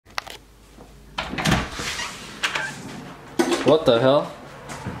What the hell?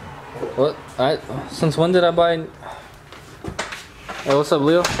 What? Since when did I buy? Hey, what's up,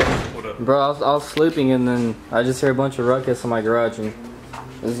 Leo? What up? Bro, I was sleeping and then I just hear a bunch of ruckus in my garage and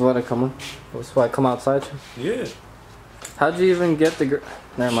this is what I come on. This is why I come outside. Yeah. How'd you even get the?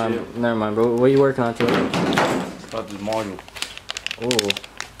 Never mind, bro. What are you working on today? About this module. Oh,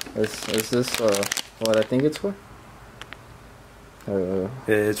 is this what I think it's for?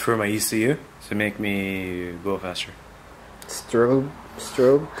 It's for my ECU to make me go faster. Strobe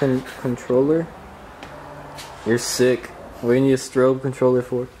controller. You're sick. What do you need a strobe controller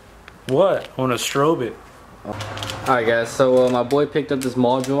for? What? I want to strobe it. Alright guys, so my boy picked up this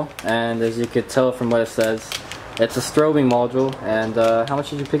module, and as you could tell from what it says, it's a strobing module. And how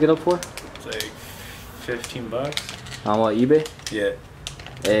much did you pick it up for? It's like 15 bucks. On what, eBay? Yeah.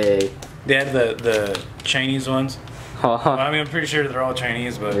 Hey. They had the Chinese ones. I mean, I'm pretty sure they're all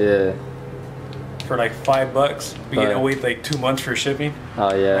Chinese, but yeah. For like $5, we get to wait like 2 months for shipping.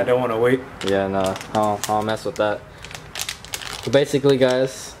 Oh yeah. I don't want to wait. Yeah, no, I'll mess with that. So basically,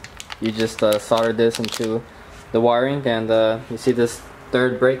 guys, you just solder this into the wiring, and you see this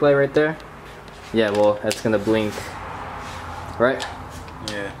third brake light right there? Yeah, well, it's gonna blink, right?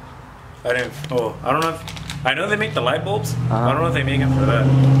 Yeah. I didn't. Oh, I don't know. I know they make the light bulbs. I don't know if they make them for that,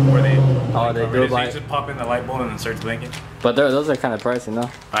 where they. Oh, they do like. You just pop in the light bulb and then it starts blinking. But those are kind of pricey, no?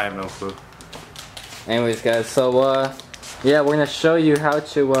 I have no clue. Anyways, guys, so yeah, we're gonna show you how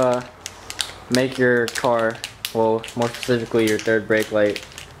to make your car, well, more specifically your third brake light,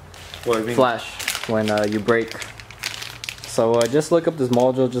 flash when you brake. So just look up this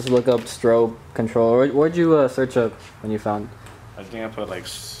module. Just look up strobe controller. Where'd you search up when you found? I think I put like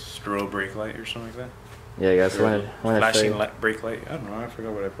strobe brake light or something like that. Yeah, guys. Flashing brake light. I don't know. I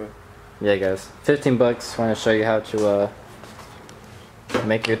forgot what I put. Yeah, guys. 15 bucks. Want to show you how to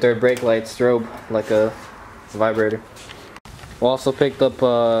make your third brake light strobe like a vibrator. We also picked up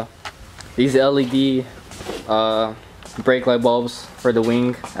these LED brake light bulbs for the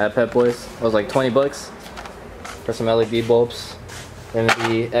wing at Pkwy's. It was like 20 bucks for some LED bulbs. Gonna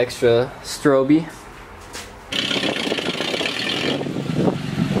be extra stroby.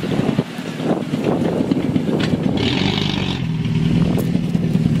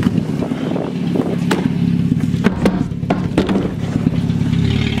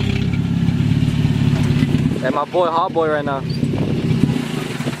 And my boy Hot Boy right now.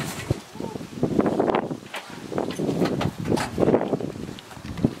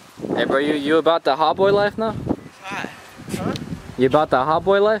 Hey bro, you about the Hot Boy life now? Hi. Huh? You about the Hot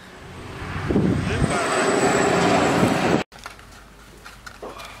Boy life?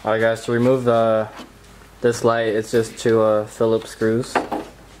 Alright guys, to remove this light, it's just two Phillips screws. You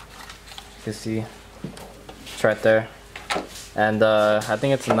can see it's right there. And I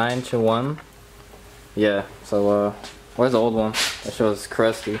think it's a 9-to-1. Yeah, so where's the old one? That shows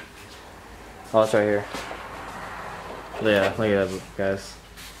crusty. Oh, it's right here. Yeah, look at that, guys.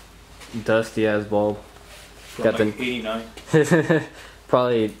 Dusty ass bulb. From got like 89.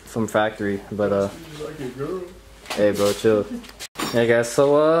 Probably from factory, but hey bro, chill. Yeah guys,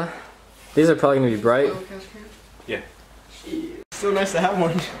 so these are probably gonna be bright. Yeah. It's so nice to have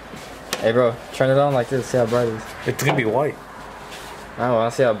one. Hey bro, turn it on like this, see how bright it is. It's gonna be white. I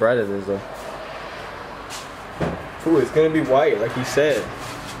want to see how bright it is though. Ooh, it's gonna be white, like you said.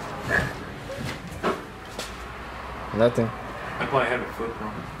 Nothing. I probably have it flipped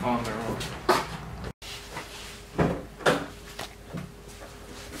wrong. On their own.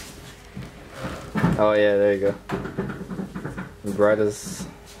 Oh yeah, there you go. Bright as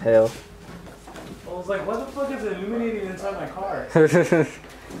hell. I was like, what the fuck is illuminating inside my car?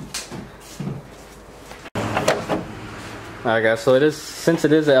 Alright guys, so since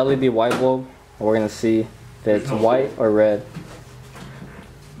it is a LED white bulb, we're gonna see if it's white or red.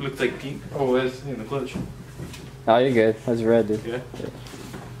 Looks like pink. Oh, it's in the clutch. Oh, you're good. That's red, dude. Yeah?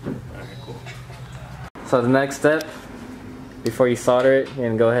 Alright, cool. So the next step, before you solder it, you're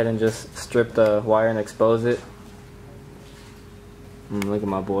gonna go ahead and just strip the wire and expose it. Look at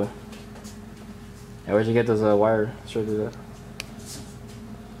my boy. Hey, where'd you get those wire strippers at?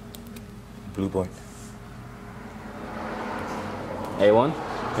 Blue Boy. A1?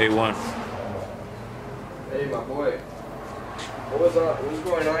 A1. Hey, my boy. What's up? What's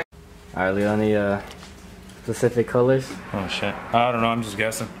going on? Alright, Leo, any specific colors? Oh shit. I don't know, I'm just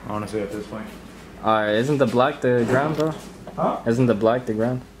guessing, honestly, at this point. Alright, isn't the black the ground, bro? Huh? Isn't the black the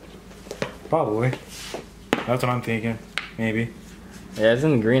ground? Probably. That's what I'm thinking. Maybe. Yeah,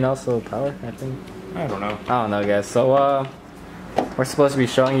 isn't green also power, I think? I don't know. I don't know, guys. So, we're supposed to be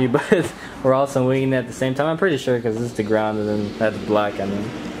showing you, but we're also winging it at the same time. I'm pretty sure because this is the ground and then that's black. I mean,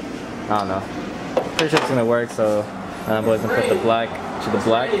 I don't know. Pretty sure it's gonna work. So And my boy's gonna put the black to the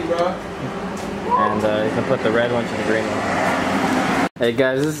black. And he's gonna put the red one to the green one. Hey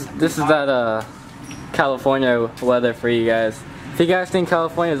guys, this is that California weather for you guys. If you guys think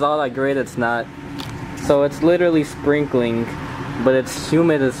California is all that great, it's not. So it's literally sprinkling, but it's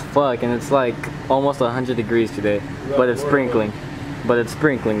humid as fuck, and it's like almost 100 degrees today. But it's sprinkling. But it's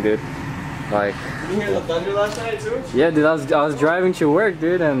sprinkling, dude. Like. Did you hear the thunder last night too? Yeah, dude. I was driving to work,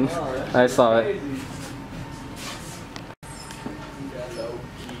 dude, and I saw it.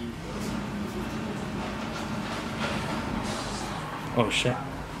 Oh shit.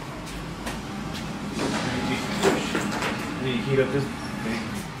 Heat up this.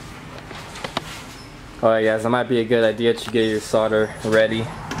 Alright guys, that might be a good idea to get your solder ready.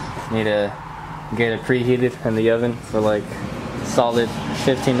 You need to get it preheated in the oven for like solid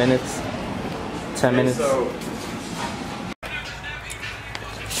 15 minutes, 10 minutes.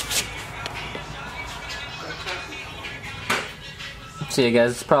 So yeah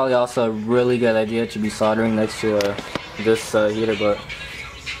guys, it's probably also a really good idea to be soldering next to this heater, but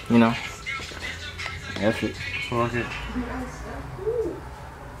you know, F it. Fuck it.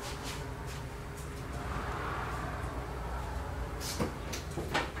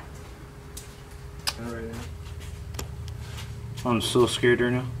 I'm so scared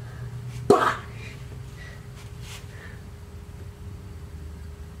right now.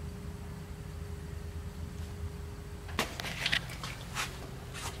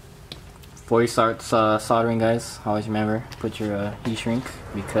 Before you start soldering, guys, always remember put your heat shrink,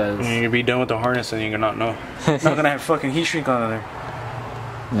 because You're gonna be done with the harness and you're gonna not know. Not gonna have fucking heat shrink on there.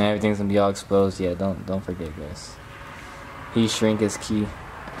 and everything's gonna be all exposed. Yeah, don't forget, guys. Heat shrink is key.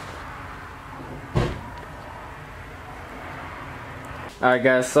 Alright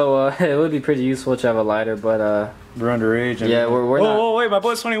guys, so it would be pretty useful to have a lighter, but We're underage. yeah, we're not. Oh wait, my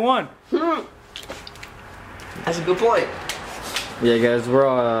boy's 21. That's a good point. Yeah guys,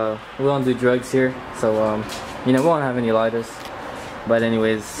 we don't do drugs here, so you know, we won't have any lighters. But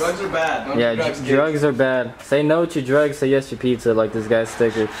anyways, Drugs are bad. Don't yeah, do drugs, drugs are bad. Say no to drugs, say yes to pizza, like this guy's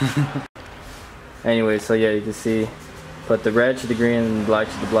sticker. Anyway, so yeah, you can see, put the red to the green and black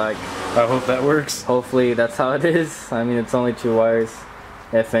to the black. I hope that works. Hopefully that's how it is. I mean, it's only 2 wires.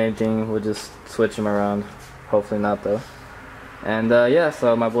 If anything, we'll just switch them around. Hopefully not though. And yeah,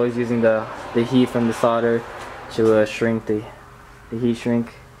 so my boy's using the heat from the solder to shrink the heat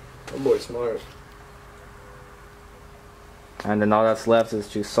shrink. That boy's smart. And then all that's left is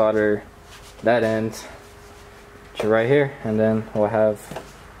to solder that end to right here, and then we'll have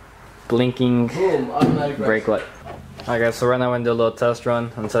blinking Boom, automatic brake light. Alright guys, so right now we're gonna do a little test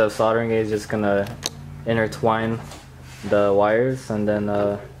run. Instead of soldering it, it's just gonna intertwine the wires, and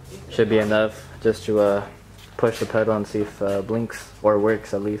then should be enough just to push the pedal and see if blinks, or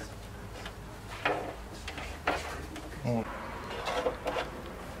works at least.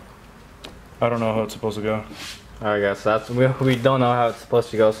 I don't know how it's supposed to go. Alright guys, so that's, we don't know how it's supposed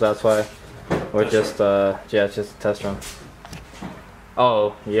to go, so that's why we're just yeah, it's just a test run.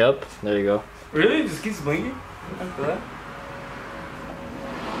 Oh, yep, there you go. Really? It just keeps blinking? After that?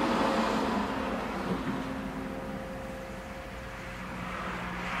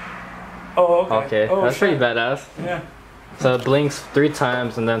 Oh, okay. Okay, Oh, that's shit. pretty badass. Yeah. So it blinks 3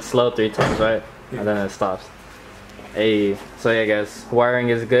 times and then slow 3 times, right? And then it stops. Hey, so yeah guys, wiring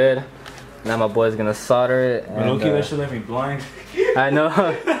is good. Now my boy's gonna solder it. And, Loki, that should let me blind. I know.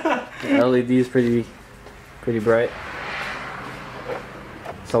 LED is pretty bright.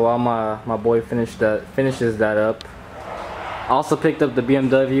 So while my boy finishes that up, I also picked up the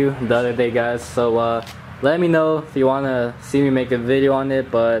BMW the other day, guys. So let me know if you wanna see me make a video on it.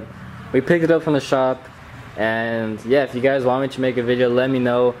 But we picked it up from the shop, and yeah, if you guys want me to make a video, let me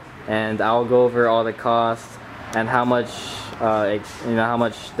know, and I'll go over all the costs and how much you know, how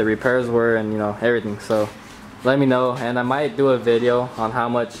much the repairs were, and you know, everything. So let me know, and I might do a video on how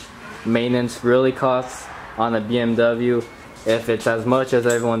much maintenance really costs on a BMW, if it's as much as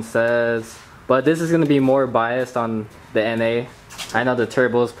everyone says. But this is going to be more biased on the NA. I know the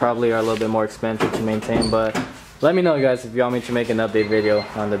turbos probably are a little bit more expensive to maintain, but let me know guys if you want me to make an update video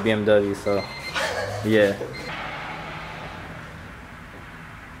on the BMW. So yeah.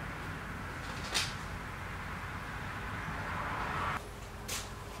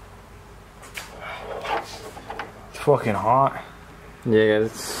 It's fucking hot. Yeah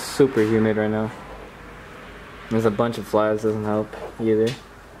guys, it's super humid right now. There's a bunch of flies, doesn't help either.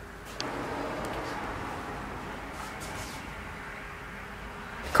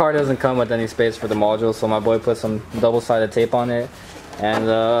 Car doesn't come with any space for the module, so my boy put some double-sided tape on it, and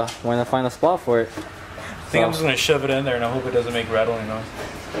we're gonna find a spot for it. I think I'm just gonna shove it in there and I hope it doesn't make rattling noise.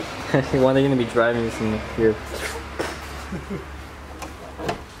 When are you gonna be driving this in here?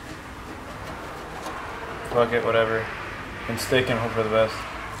 Fuck it, whatever. And stick and hope for the best.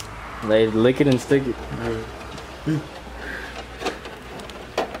 Lick it and stick it.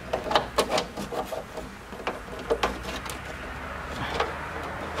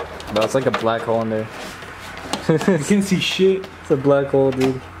 Bro, it's like a black hole in there. You can't see shit. It's a black hole,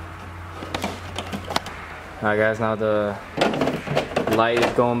 dude. Alright guys, now the light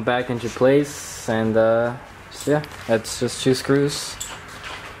is going back into place, and yeah, that's just 2 screws.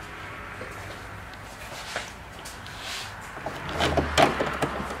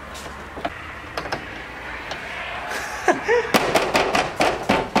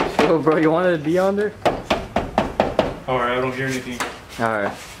 Yo, bro, you wanted to be on there? Alright, I don't hear anything.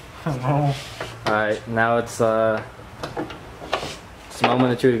 Alright. No. Alright, now it's a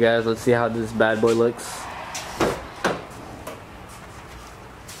moment of truth, guys. Let's see how this bad boy looks.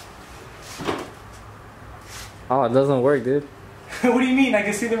 Oh, it doesn't work, dude. What do you mean? I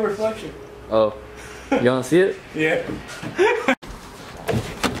can see the reflection. Oh, you don't see it? Yeah.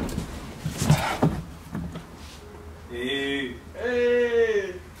 Hey.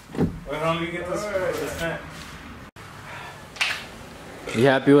 Hey! Wait, let me get this tent. You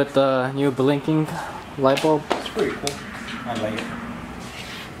happy with the new blinking light bulb? It's pretty cool. I like it.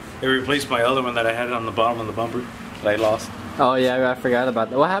 They replaced my other one that I had on the bottom of the bumper that I lost. Oh yeah, I forgot about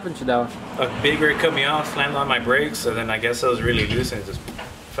that. What happened to that one? A big rig cut me off, slammed on my brakes, and then I guess I was really loose and it just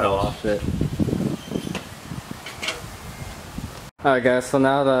fell off. Shit. Alright guys, so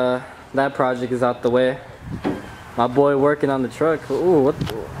now that project is out the way. My boy working on the truck. Ooh,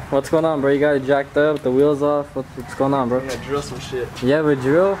 what's going on, bro? You got it jacked up, the wheels off. What's going on, bro? Yeah, drill some shit. You have a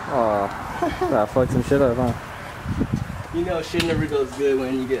drill? Oh, I fucked some shit up, huh? You know, shit never goes good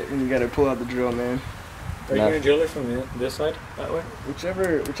when you gotta pull out the drill, man. Are you gonna drill it from this side, that way?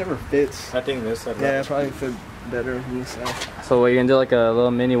 Whichever fits. I think this side. Yeah, probably fit better on this side. So what, you gonna do like a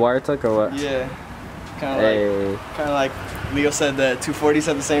little mini wire tuck or what? Yeah, kind of like Leo said that 240s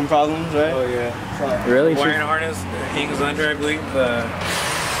have the same problems, right? Oh yeah. So, Really? The wiring harness hangs under, I believe,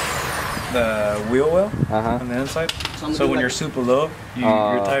 the wheel well on the inside. So when you're super low,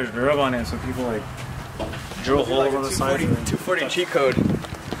 your tires rub on it, so people like drill holes on the side. 240 cheat code.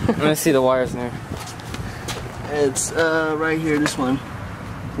 Let me see the wires in here. It's right here, this one.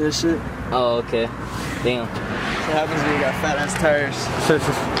 This shit. Oh, okay. Damn. What happens when you got fat ass tires?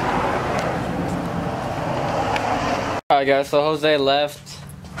 Alright guys, so Jose left,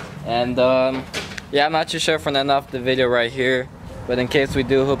 and yeah, I'm not too sure if we're gonna end off the video right here, but in case we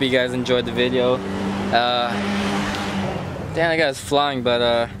do, hope you guys enjoyed the video. Damn, that guy's flying,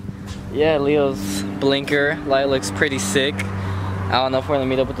 but yeah, Leo's blinker light looks pretty sick. I don't know if we're gonna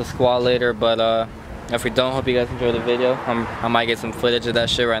meet up with the squad later, but if we don't, hope you guys enjoyed the video. I might get some footage of that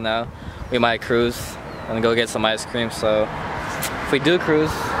shit right now. We might cruise and go get some ice cream, so if we do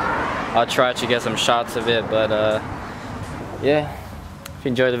cruise, I'll try to get some shots of it, but yeah, if you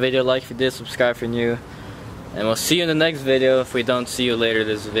enjoyed the video, like if you did, subscribe if you're new, and we'll see you in the next video if we don't see you later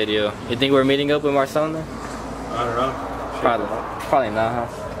this video. You think we're meeting up with Marcel then? I don't know. Probably not,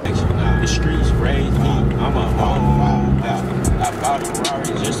 huh? The streets raised me, I'm a home. I bought a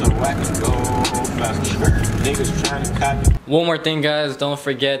Ferrari just so I can go faster. Niggas trying to copy. One more thing, guys, don't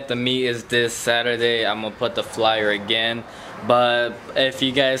forget the meet is this Saturday. I'm gonna put the flyer again, but if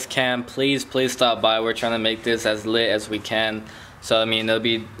you guys can, please stop by. We're trying to make this as lit as we can, so I mean, it'll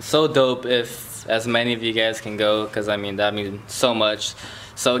be so dope if as many of you guys can go, because I mean, that means so much.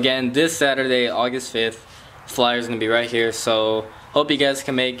 So again, this Saturday, August 5th, flyer's gonna be right here, so hope you guys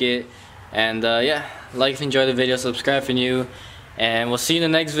can make it. And yeah, like if you enjoyed the video, subscribe if you're new, and we'll see you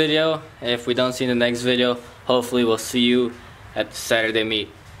in the next video. If we don't see you in the next video, hopefully we'll see you at the Saturday meet.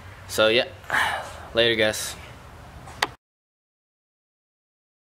 So yeah, later guys.